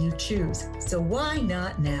day you choose, so why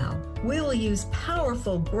not now? We will use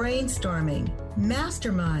powerful brainstorming,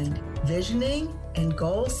 mastermind, visioning, and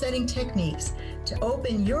goal-setting techniques to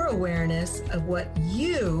open your awareness of what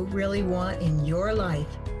you really want in your life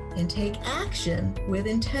and take action with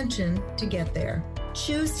intention to get there.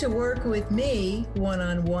 Choose to work with me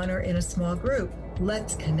one-on-one or in a small group.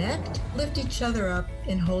 Let's connect, lift each other up,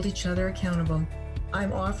 and hold each other accountable.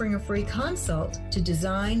 I'm offering a free consult to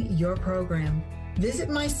design your program. Visit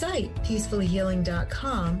my site,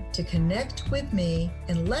 peacefullyhealing.com, to connect with me,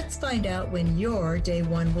 and let's find out when your day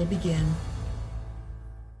one will begin.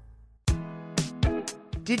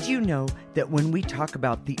 Did you know that when we talk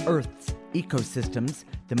about the Earth's ecosystems,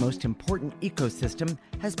 the most important ecosystem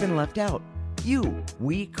has been left out?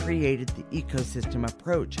 We created the ecosystem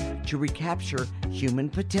approach to recapture human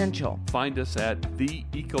potential. Find us at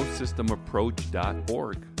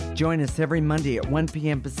theecosystemapproach.org. Join us every Monday at 1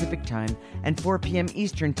 p.m. Pacific Time and 4 p.m.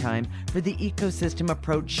 Eastern Time for the Ecosystem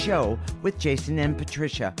Approach Show with Jason and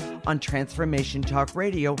Patricia on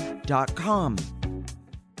TransformationTalkRadio.com.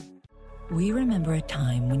 We remember a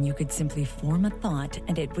time when you could simply form a thought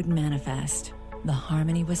and it would manifest. The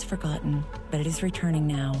harmony was forgotten, but it is returning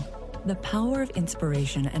now. The Power of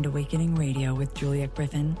Inspiration and Awakening Radio with Juliet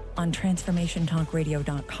Griffin on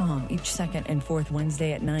TransformationTalkRadio.com each second and fourth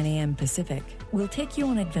Wednesday at 9 a.m. Pacific. We'll take you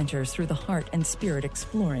on adventures through the heart and spirit,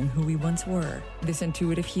 exploring who we once were. This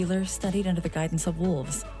intuitive healer studied under the guidance of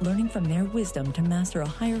wolves, learning from their wisdom to master a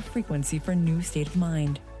higher frequency for a new state of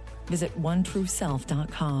mind. Visit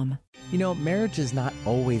OneTrueSelf.com. You know, marriage is not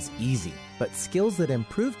always easy, but skills that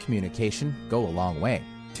improve communication go a long way.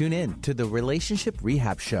 Tune in to the Relationship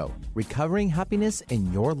Rehab Show, Recovering Happiness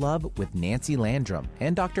in Your Love with Nancy Landrum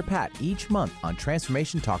and Dr. Pat each month on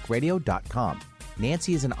TransformationTalkRadio.com.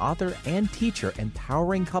 Nancy is an author and teacher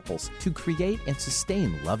empowering couples to create and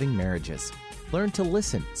sustain loving marriages. Learn to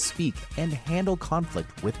listen, speak, and handle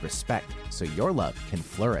conflict with respect so your love can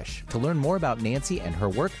flourish. To learn more about Nancy and her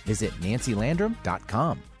work, visit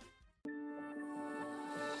nancylandrum.com.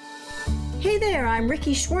 Hey there, I'm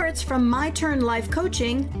Ricky Schwartz from My Turn Life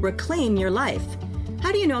Coaching, Reclaim Your Life.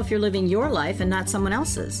 How do you know if you're living your life and not someone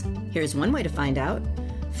else's? Here's one way to find out.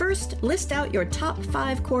 First, list out your top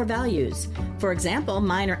 5 core values. For example,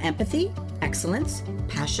 mine are empathy, excellence,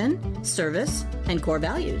 passion, service, and core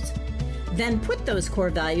values. Then put those core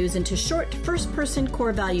values into short first-person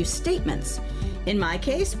core value statements. In my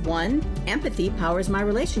case, 1, empathy powers my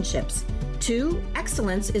relationships. 2,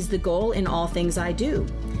 excellence is the goal in all things I do.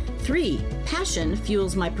 3, passion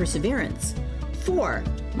fuels my perseverance. 4,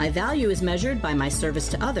 my value is measured by my service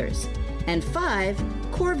to others. And 5,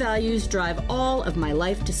 core values drive all of my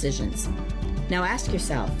life decisions. Now ask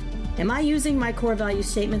yourself, am I using my core value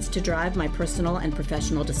statements to drive my personal and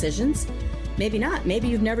professional decisions? Maybe not. Maybe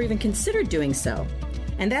you've never even considered doing so.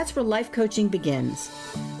 And that's where life coaching begins.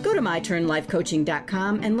 Go to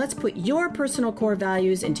myturnlifecoaching.com and let's put your personal core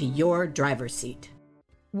values into your driver's seat.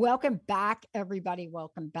 Welcome back, everybody.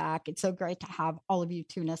 Welcome back. It's so great to have all of you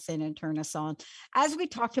tune us in and turn us on. As we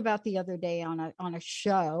talked about the other day on a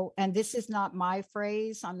show, and this is not my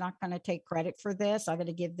phrase, I'm not going to take credit for this. I'm going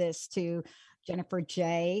to give this to Jennifer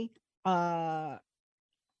J.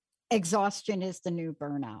 Exhaustion is the new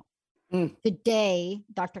burnout. Today,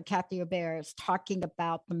 Dr. Kathy Obear is talking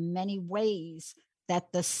about the many ways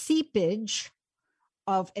that the seepage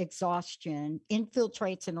of exhaustion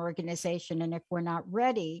infiltrates an organization. And if we're not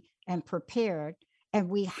ready and prepared, and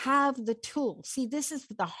we have the tools, see, this is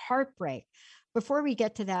the heartbreak. Before we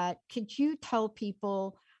get to that, could you tell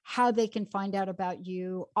people how they can find out about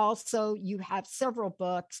you? Also, you have several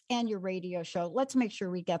books and your radio show. Let's make sure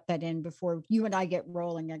we get that in before you and I get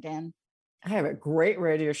rolling again. I have a great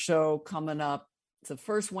radio show coming up. It's the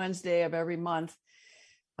first Wednesday of every month.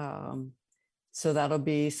 So that'll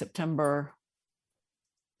be September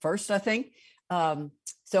 1st, I think.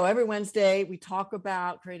 So every Wednesday, we talk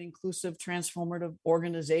about creating inclusive, transformative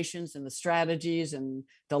organizations and the strategies and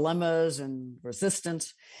dilemmas and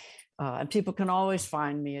resistance. And people can always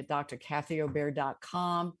find me at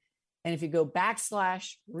drkathyobear.com. And if you go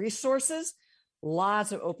 /resources,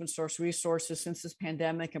 lots of open source resources since this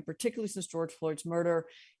pandemic, and particularly since George Floyd's murder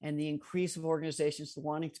and the increase of organizations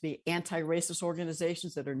wanting to be anti-racist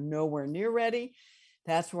organizations that are nowhere near ready.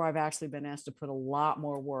 That's where I've actually been asked to put a lot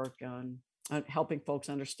more work on helping folks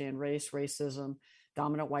understand race, racism,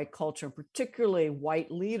 dominant white culture, and particularly white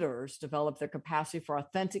leaders develop their capacity for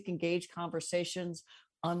authentic, engaged conversations,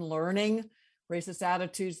 unlearning racist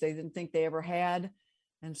attitudes they didn't think they ever had.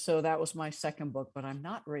 And so that was my second book, But I'm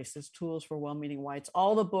Not Racist, Tools for Well-Meaning Whites.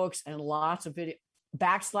 All the books and lots of video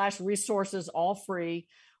 /resources, all free.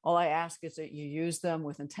 All I ask is that you use them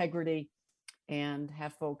with integrity and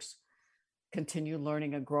have folks continue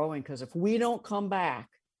learning and growing. Because if we don't come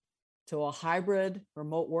back to a hybrid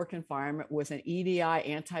remote work environment with an EDI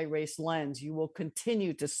anti-race lens, you will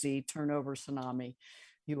continue to see turnover tsunami.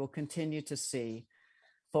 You will continue to see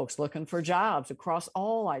folks looking for jobs across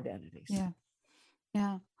all identities. Yeah.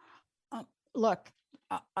 Yeah. Look,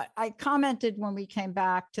 I commented when we came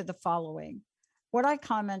back to the following. What I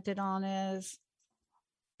commented on is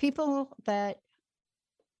people that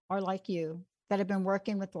are like you, that have been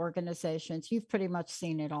working with organizations, you've pretty much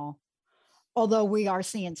seen it all. Although we are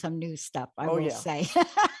seeing some new stuff, I will say.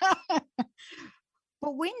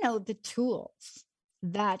 But we know the tools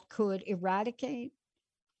that could eradicate,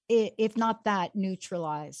 if not that,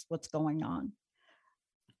 neutralize what's going on.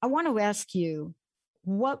 I want to ask you,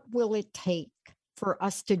 what will it take for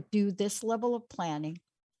us to do this level of planning,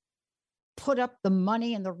 put up the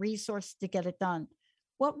money and the resource to get it done?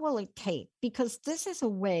 What will it take? Because this is a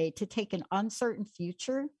way to take an uncertain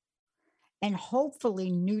future and hopefully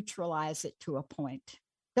neutralize it to a point.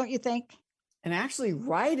 Don't you think? And actually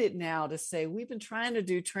write it now to say, we've been trying to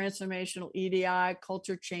do transformational EDI,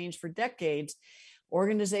 culture change for decades.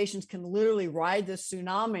 Organizations can literally ride this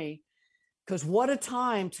tsunami, because what a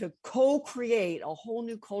time to co-create a whole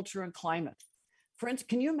new culture and climate. For instance,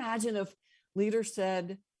 can you imagine if leaders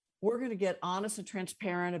said, we're going to get honest and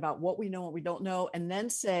transparent about what we know, what we don't know, and then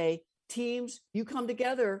say, teams, you come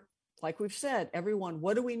together, like we've said, everyone,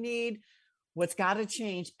 what do we need? What's got to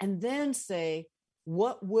change? And then say,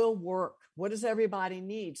 what will work? What does everybody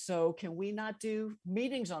need? So can we not do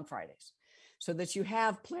meetings on Fridays so that you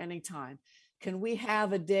have planning time? Can we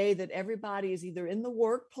have a day that everybody is either in the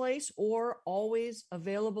workplace or always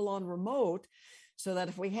available on remote, so that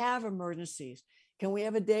if we have emergencies, can we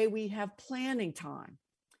have a day we have planning time?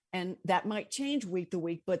 And that might change week to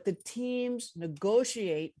week, but the teams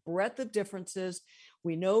negotiate breadth of differences.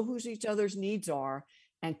 We know who each other's needs are,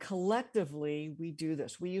 and collectively we do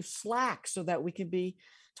this. We use Slack so that we can be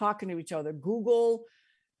talking to each other. Google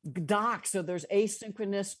Docs, so there's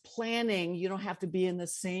asynchronous planning. You don't have to be in the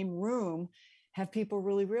same room. Have people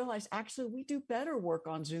really realize, actually, we do better work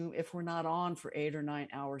on Zoom if we're not on for 8 or 9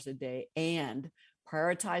 hours a day, and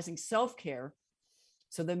prioritizing self-care.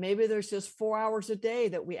 So then maybe there's just 4 hours a day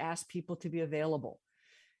that we ask people to be available.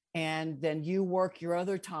 And then you work your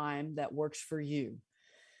other time that works for you.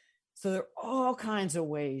 So there are all kinds of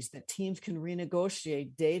ways that teams can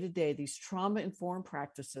renegotiate day to day these trauma-informed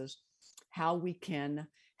practices, how we can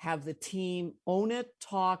have the team own it,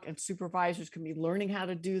 talk, and supervisors can be learning how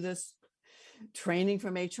to do this. Training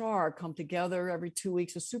from HR, come together every 2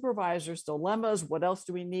 weeks as supervisors, dilemmas, what else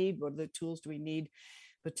do we need? What other tools do we need?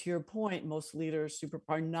 But to your point, most leaders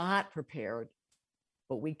are not prepared,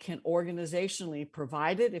 but we can organizationally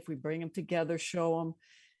provide it if we bring them together, show them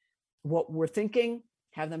what we're thinking,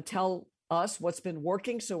 have them tell us what's been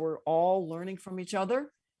working, so we're all learning from each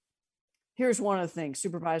other. Here's one of the things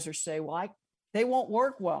supervisors say, well, they won't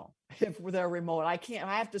work well if they're remote. I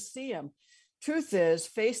have to see them. Truth is,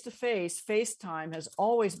 face-to-face, FaceTime has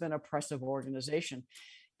always been an oppressive organization.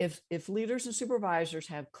 If leaders and supervisors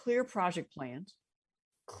have clear project plans,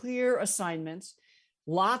 clear assignments,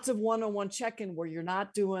 lots of one-on-one check-in where you're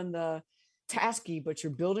not doing the tasky, but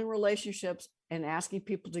you're building relationships and asking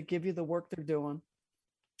people to give you the work they're doing.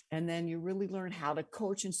 And then you really learn how to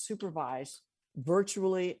coach and supervise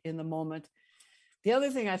virtually in the moment. The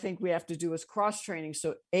other thing I think we have to do is cross-training.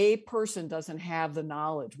 So a person doesn't have the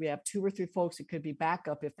knowledge. We have 2 or 3 folks that could be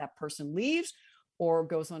backup if that person leaves or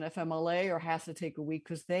goes on FMLA or has to take a week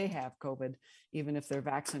because they have COVID, even if they're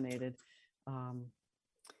vaccinated.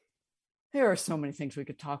 There are so many things we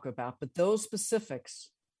could talk about, but those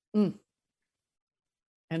specifics, and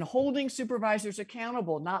holding supervisors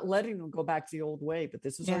accountable, not letting them go back to the old way, but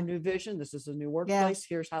this is our new vision. This is a new workplace.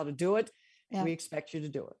 Here's how to do it. We expect you to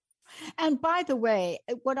do it. And by the way,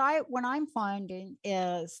 what I'm finding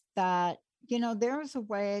is that, there's a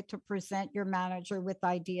way to present your manager with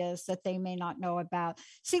ideas that they may not know about.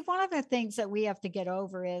 See, one of the things that we have to get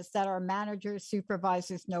over is that our managers,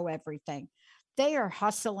 supervisors know everything. They are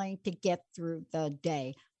hustling to get through the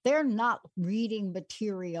day. They're not reading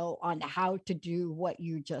material on how to do what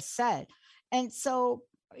you just said. And so,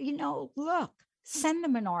 look, send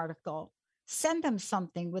them an article, send them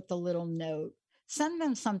something with a little note. Send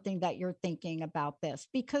them something that you're thinking about this,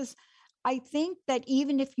 because I think that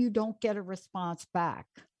even if you don't get a response back,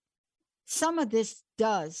 some of this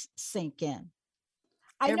does sink in.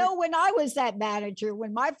 I know when I was that manager,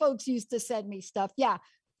 when my folks used to send me stuff,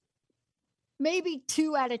 maybe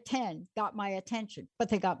 2 out of 10 got my attention, but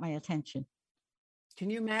they got my attention. Can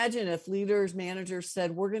you imagine if leaders, managers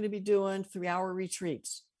said, we're going to be doing 3-hour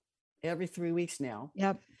retreats every 3 weeks now?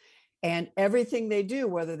 Yep. And everything they do,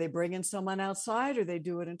 whether they bring in someone outside or they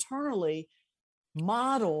do it internally,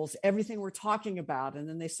 models everything we're talking about. And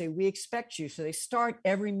then they say, we expect you. So they start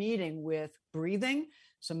every meeting with breathing,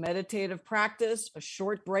 some meditative practice, a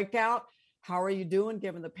short breakout. How are you doing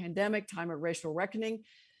given the pandemic, time of racial reckoning?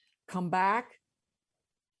 Come back,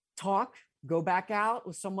 talk, go back out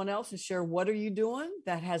with someone else and share what are you doing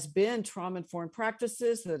that has been trauma-informed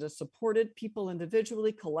practices that has supported people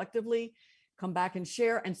individually, collectively, come back and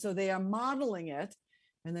share. And so they are modeling it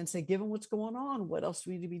and then say, given what's going on, what else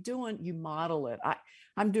do we need to be doing? You model it.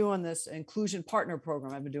 I'm doing this inclusion partner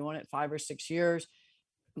program. I've been doing it 5 or 6 years.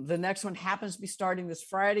 The next one happens to be starting this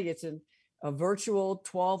Friday. It's in a virtual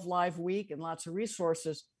 12 live week and lots of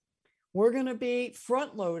resources. We're going to be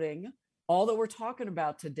front loading all that we're talking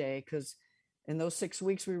about today, because in those 6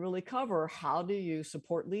 weeks, we really cover how do you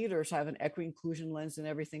support leaders, have an equity inclusion lens in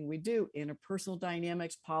everything we do, interpersonal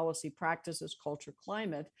dynamics, policy, practices, culture,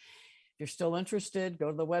 climate. If you're still interested, go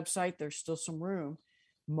to the website. There's still some room.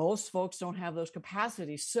 Most folks don't have those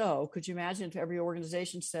capacities. So could you imagine if every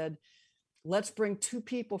organization said, let's bring 2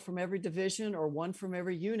 people from every division or 1 from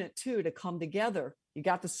every unit too to come together. You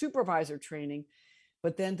got the supervisor training,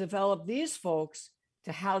 but then develop these folks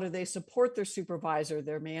to how do they support their supervisor,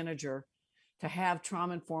 their manager, to have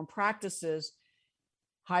trauma-informed practices,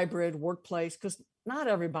 hybrid workplace, because not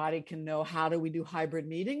everybody can know how do we do hybrid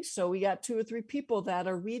meetings. So we got 2 or 3 people that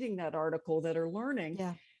are reading that article that are learning,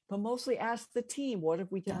 but mostly ask the team, what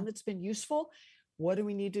have we done that's been useful? What do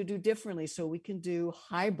we need to do differently so we can do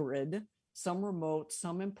hybrid, some remote,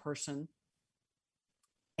 some in person,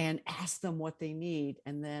 and ask them what they need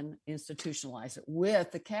and then institutionalize it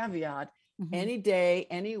with the caveat, any day,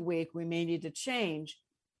 any week, we may need to change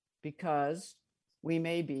because we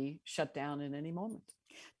may be shut down in any moment.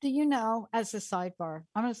 Do you know, as a sidebar,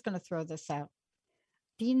 I'm just going to throw this out.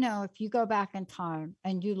 Do you know, if you go back in time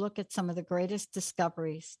and you look at some of the greatest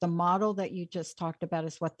discoveries, the model that you just talked about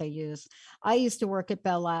is what they use. I used to work at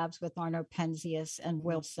Bell Labs with Arno Penzias and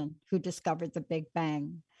Wilson, who discovered the Big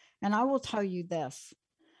Bang. And I will tell you this.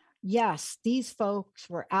 Yes, these folks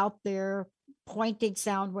were out there pointing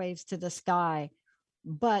sound waves to the sky,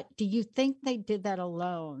 but do you think they did that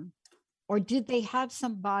alone? Or did they have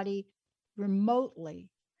somebody remotely?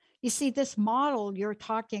 You see, this model you're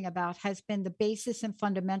talking about has been the basis and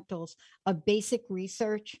fundamentals of basic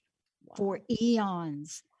research for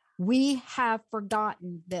eons. We have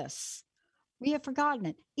forgotten this. We have forgotten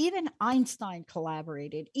it. Even Einstein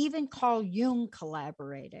collaborated. Even Carl Jung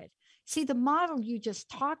collaborated. See, the model you just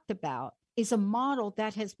talked about is a model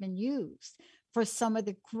that has been used for some of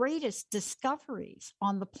the greatest discoveries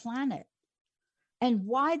on the planet. And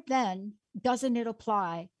why then doesn't it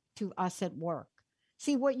apply to us at work?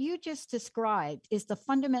 See, what you just described is the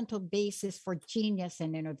fundamental basis for genius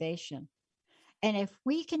and innovation. And if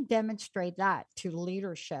we can demonstrate that to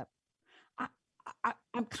leadership,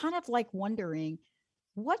 I'm kind of like wondering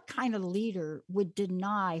what kind of leader would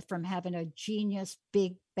deny from having a genius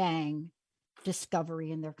Big Bang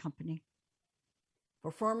discovery in their company?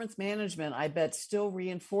 Performance management, I bet, still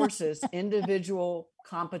reinforces individual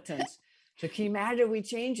competence. So can you imagine we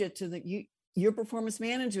change it to your performance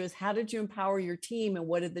manager is how did you empower your team and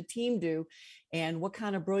what did the team do and what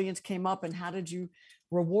kind of brilliance came up and how did you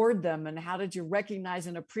reward them and how did you recognize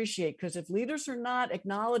and appreciate? Because if leaders are not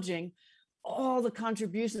acknowledging all the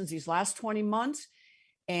contributions these last 20 months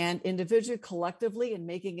and individually, collectively, and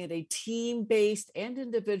making it a team-based and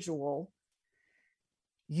individual,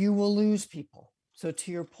 you will lose people. So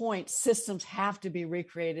to your point, systems have to be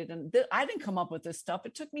recreated. And I didn't come up with this stuff.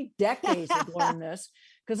 It took me decades to learn this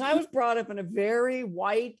because I was brought up in a very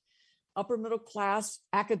white, upper middle class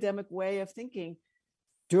academic way of thinking.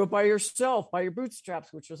 Do it by yourself, by your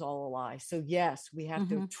bootstraps, which was all a lie. So yes, we have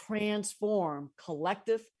to transform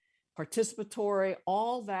collective, participatory,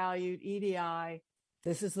 all valued EDI.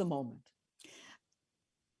 This is the moment.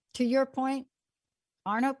 To your point,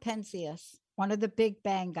 Arno Penzias, one of the Big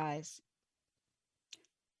Bang guys,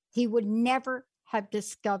 he would never have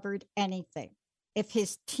discovered anything if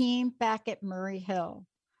his team back at Murray Hill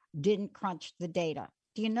didn't crunch the data.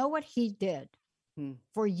 Do you know what he did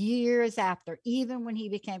for years after, even when he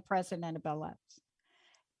became president of Bell Labs?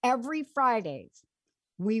 Every Fridays,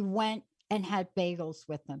 we went and had bagels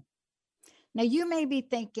with him. Now, you may be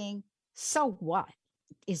thinking, so what?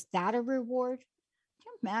 Is that a reward?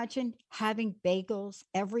 Can you imagine having bagels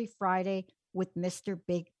every Friday with Mr.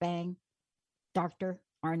 Big Bang, Dr.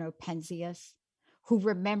 Arno Penzias, who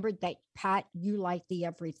remembered that, Pat, you like the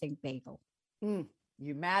everything bagel. You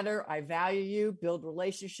matter. I value you. Build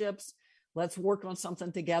relationships. Let's work on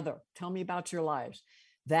something together. Tell me about your lives.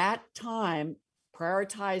 That time,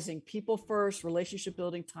 prioritizing people first, relationship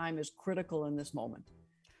building time is critical in this moment.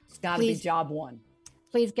 It's got to be job one.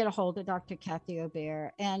 Please get a hold of Dr. Kathy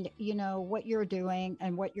Obear. And you know what you're doing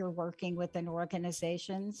and what you're working with in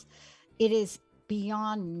organizations, it is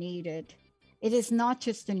beyond needed. It is not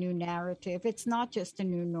just a new narrative. It's not just a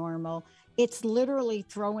new normal. It's literally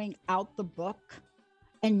throwing out the book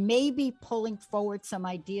and maybe pulling forward some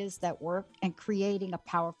ideas that work and creating a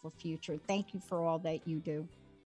powerful future. Thank you for all that you do.